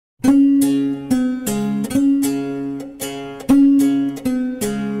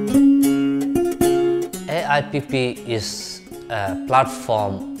AIPP is a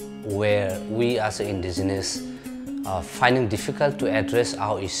platform where we as indigenous are finding difficult to address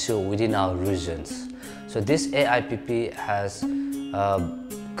our issue within our regions. So this AIPP has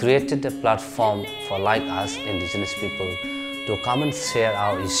created a platform for like us indigenous people to come and share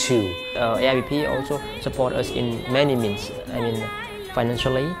our issue. AIPP also support us in many means,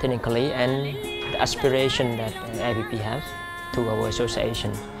 financially, technically, and the aspiration that AIPP has to our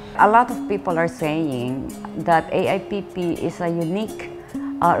association. A lot of people are saying that AIPP is a unique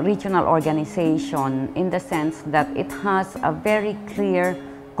regional organization in the sense that it has a very clear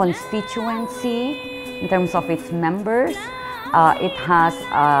constituency in terms of its members. It has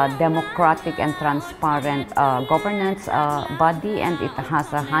a democratic and transparent governance body, and it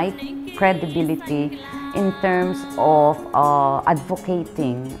has a high credibility in terms of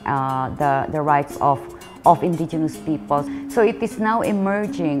advocating the rights of indigenous peoples. So it is now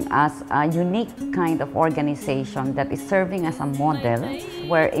emerging as a unique kind of organization that is serving as a model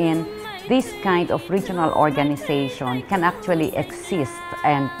wherein this kind of regional organization can actually exist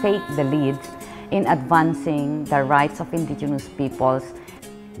and take the lead in advancing the rights of indigenous peoples.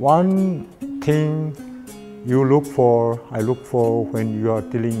 One thing I look for when you are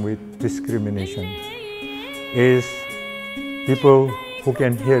dealing with discrimination is people who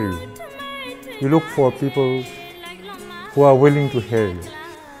can hear you. You look for people who are willing to hear you,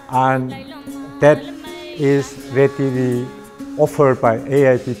 and that is readily offered by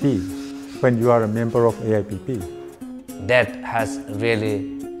AIPP when you are a member of AIPP. That has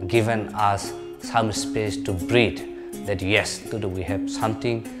really given us some space to breathe, that yes, we have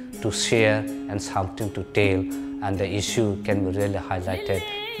something to share and something to tell, and the issue can be really highlighted.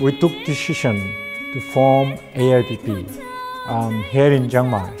 We took decision to form AIPP here in Chiang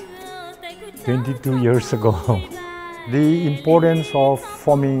Mai 22 years ago. The importance of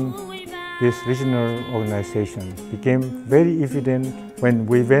forming this regional organization became very evident when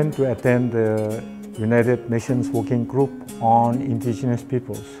we went to attend the United Nations Working Group on Indigenous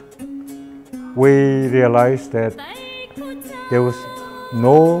Peoples. We realized that there was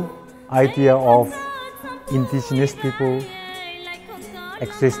no idea of indigenous people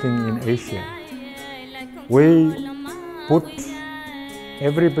existing in Asia. We put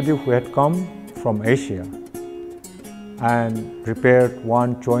everybody who had come from Asia and prepared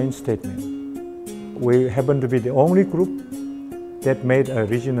one joint statement. We happen to be the only group that made a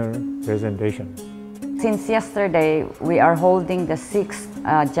regional presentation. Since yesterday, we are holding the 6th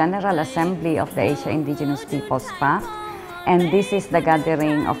General Assembly of the Asia Indigenous Peoples Pact, and this is the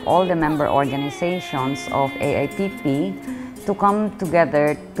gathering of all the member organizations of AIPP to come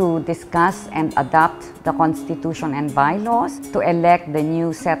together to discuss and adopt the Constitution and bylaws, to elect the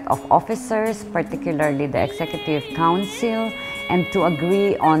new set of officers, particularly the Executive Council, and to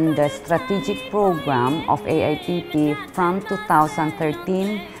agree on the strategic program of AIPP from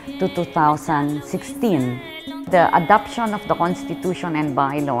 2013 to 2016. The adoption of the Constitution and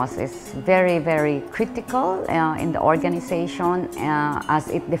bylaws is very, very critical in the organization as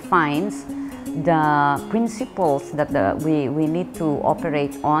it defines the principles that we need to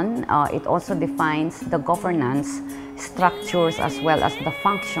operate on. It also defines the governance structures as well as the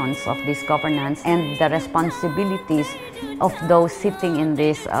functions of this governance and the responsibilities of those sitting in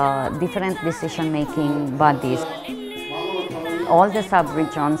these different decision-making bodies. All the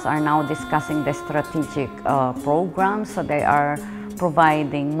sub-regions are now discussing the strategic programs, so they are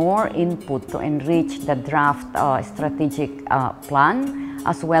providing more input to enrich the draft strategic plan,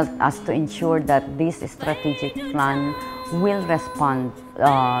 as well as to ensure that this strategic plan will respond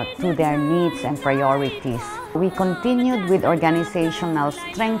to their needs and priorities. We continued with organizational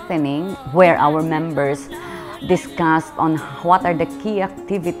strengthening, where our members discussed on what are the key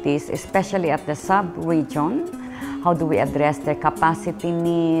activities, especially at the sub-region. How do we address their capacity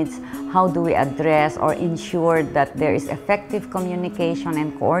needs? How do we address or ensure that there is effective communication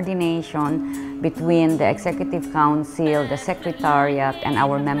and coordination between the Executive Council, the Secretariat, and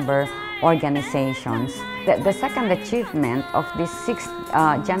our member organizations? The second achievement of this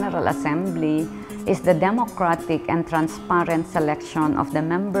 6th General Assembly is the democratic and transparent selection of the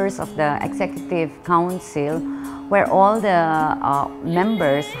members of the Executive Council, where all the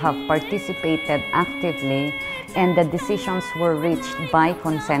members have participated actively and the decisions were reached by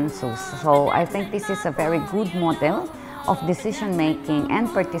consensus. So I think this is a very good model of decision-making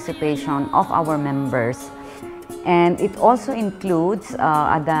and participation of our members. And it also includes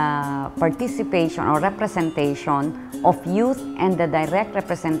the participation or representation of youth and the direct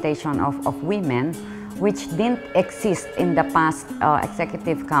representation of women, which didn't exist in the past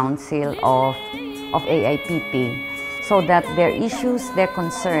Executive Council of AIPP, so that their issues, their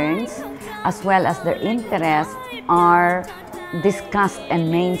concerns as well as their interests are discussed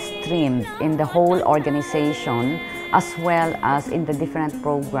and mainstreamed in the whole organization, as well as in the different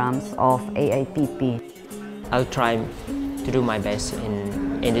programs of AIPP. I'll try to do my best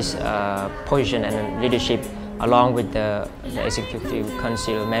in this position and leadership along with the Executive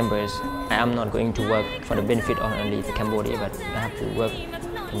Council members. I am not going to work for the benefit of only the Cambodia, but I have to work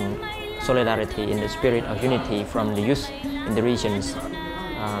in solidarity, in the spirit of unity from the youth in the regions.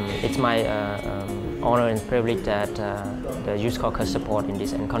 It's my honor and privilege that the Youth Caucus support in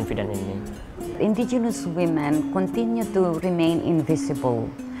this and confident in me. Indigenous women continue to remain invisible.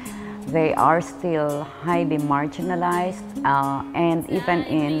 They are still highly marginalized, and even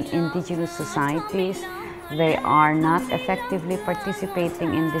in indigenous societies, they are not effectively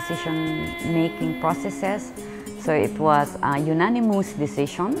participating in decision-making processes. So it was a unanimous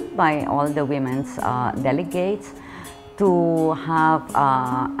decision by all the women's delegates to have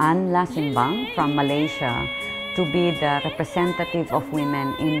Anne Lasimbang from Malaysia to be the representative of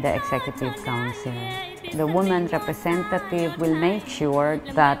women in the Executive Council. The woman representative will make sure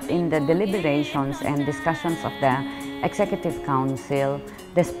that in the deliberations and discussions of the Executive Council,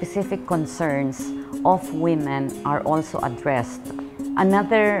 the specific concerns of women are also addressed.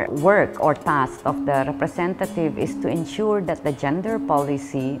 Another work or task of the representative is to ensure that the gender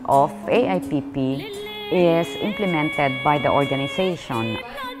policy of AIPP is implemented by the organization.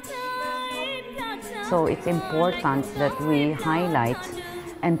 So it's important that we highlight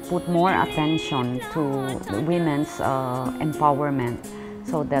and put more attention to women's empowerment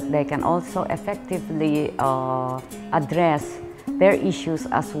so that they can also effectively address their issues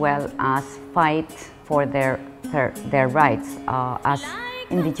as well as fight for their rights as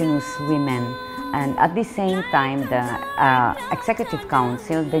indigenous women. And at the same time, the Executive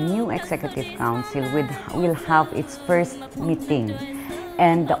Council, the new Executive Council will have its first meeting,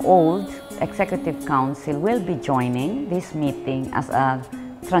 and the old Executive Council will be joining this meeting as a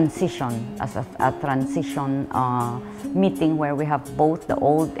transition meeting where we have both the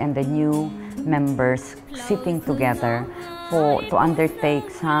old and the new members sitting together to undertake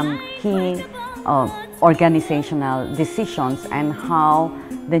some key organizational decisions and how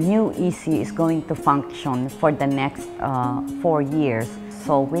the new EC is going to function for the next 4 years.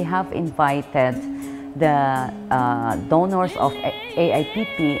 So we have invited the donors of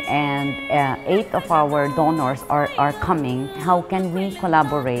AIPP, and 8 of our donors are coming. How can we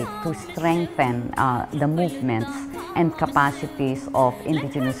collaborate to strengthen the movements and capacities of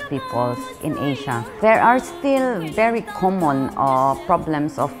indigenous peoples in Asia? There are still very common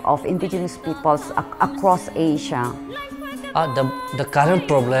problems of indigenous peoples across Asia. The current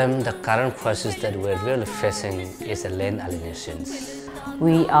problem, the current crisis that we're really facing is the land alienations.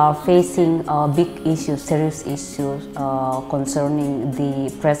 We are facing a big issue, serious issues concerning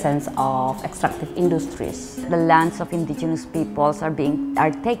the presence of extractive industries. The lands of indigenous peoples are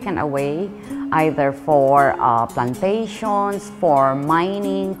taken away either for plantations, for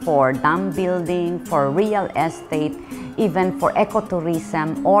mining, for dam building, for real estate, even for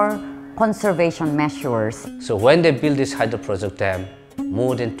ecotourism or conservation measures. So when they built this hydroproject dam,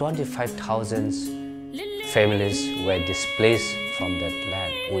 more than 25,000 families were displaced from that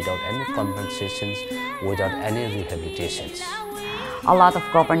land without any compensations, without any rehabilitations. A lot of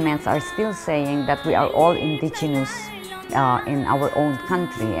governments are still saying that we are all indigenous in our own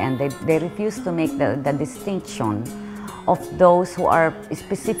country, and they refuse to make the distinction of those who are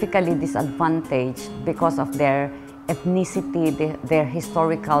specifically disadvantaged because of their ethnicity, their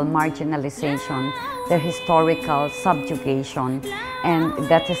historical marginalization, their historical subjugation, and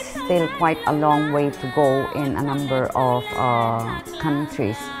that is still quite a long way to go in a number of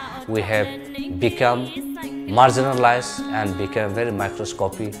countries. We have become marginalized and become very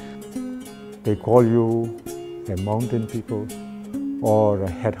microscopic. They call you a mountain people or a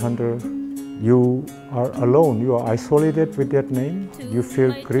headhunter. You are alone, you are isolated with that name, you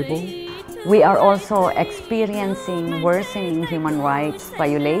feel crippled. We are also experiencing worsening human rights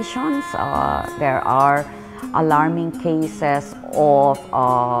violations. There are alarming cases of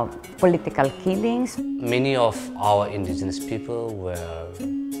political killings. Many of our indigenous people were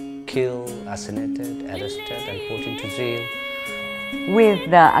killed, assassinated, arrested and put into jail. With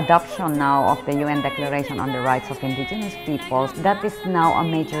the adoption now of the UN Declaration on the Rights of Indigenous Peoples, that is now a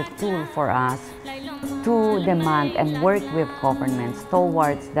major tool for us to demand and work with governments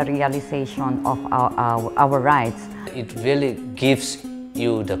towards the realization of our rights. It really gives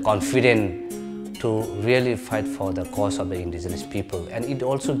you the confidence to really fight for the cause of the indigenous people, and it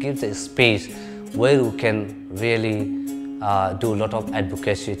also gives a space where you can really do a lot of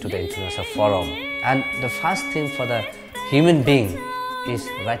advocacy to the international forum. And the first thing for the human being is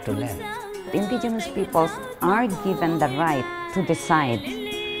right to land. Indigenous peoples are given the right to decide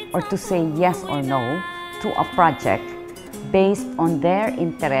or to say yes or no to a project based on their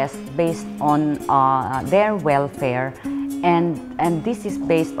interest, based on their welfare, and this is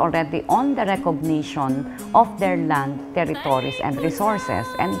based already on the recognition of their land, territories, and resources.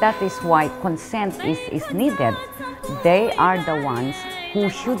 And that is why consent is needed. They are the ones who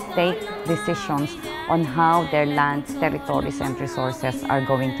should take decisions on how their lands, territories, and resources are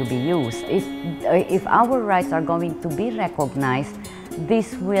going to be used. If our rights are going to be recognized,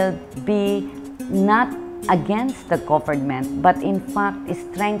 this will be not against the government, but in fact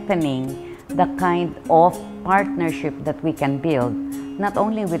strengthening the kind of partnership that we can build, not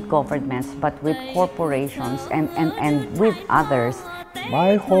only with governments, but with corporations and with others.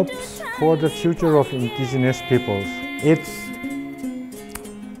 My hopes for the future of indigenous peoples, it's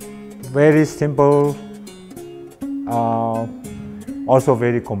very simple, also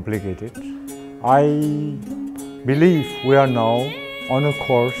very complicated. I believe we are now on a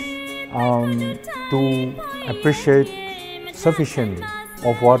course to appreciate sufficiently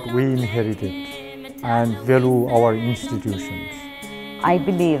of what we inherited and value our institutions. I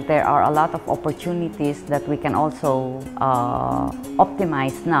believe there are a lot of opportunities that we can also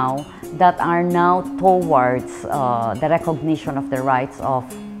optimize now that are now towards the recognition of the rights of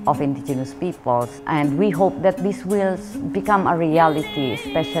indigenous peoples. And we hope that this will become a reality,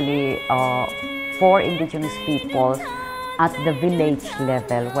 especially for indigenous peoples at the village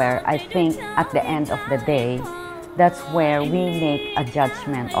level, where I think at the end of the day, that's where we make a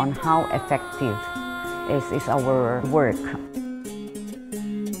judgment on how effective is our work.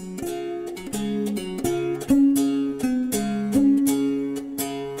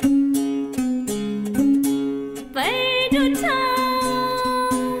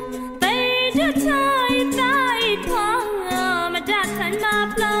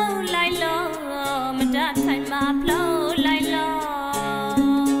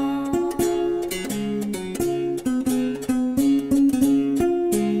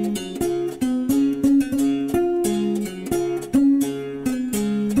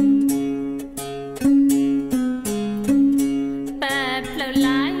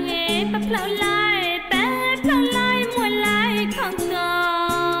 Flow